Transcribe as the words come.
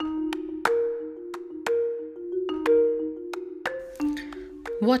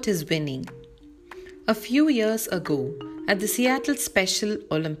What is winning? A few years ago, at the Seattle Special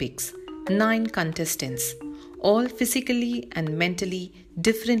Olympics, 9 contestants, all physically and mentally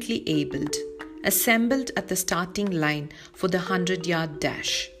differently abled, assembled at the starting line for the 100-yard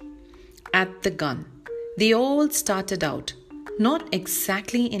dash. At the gun, they all started out, not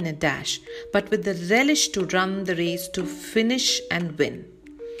exactly in a dash, but with the relish to run the race to finish and win.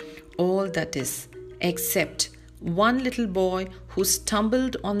 All that is, except one little boy who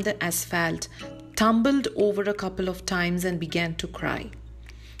stumbled on the asphalt, tumbled over a couple of times and began to cry.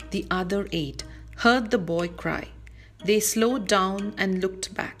 The other 8 heard the boy cry. They slowed down and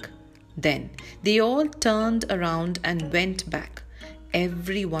looked back. Then they all turned around and went back,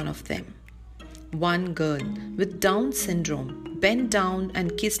 every one of them. One girl with Down syndrome bent down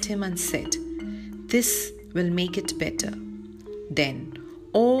and kissed him and said, "This will make it better." Then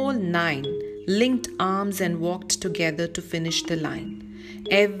all 9 linked arms and walked together to finish the line.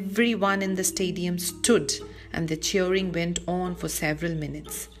 Everyone in the stadium stood and the cheering went on for several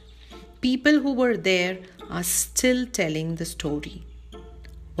minutes. People who were there are still telling the story.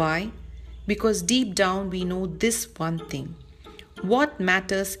 Why? Because deep down we know this one thing. What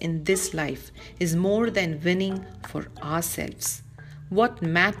matters in this life is more than winning for ourselves. What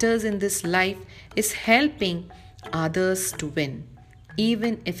matters in this life is helping others to win,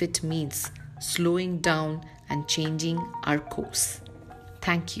 even if it means slowing down and changing our course.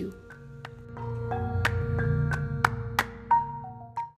 Thank you.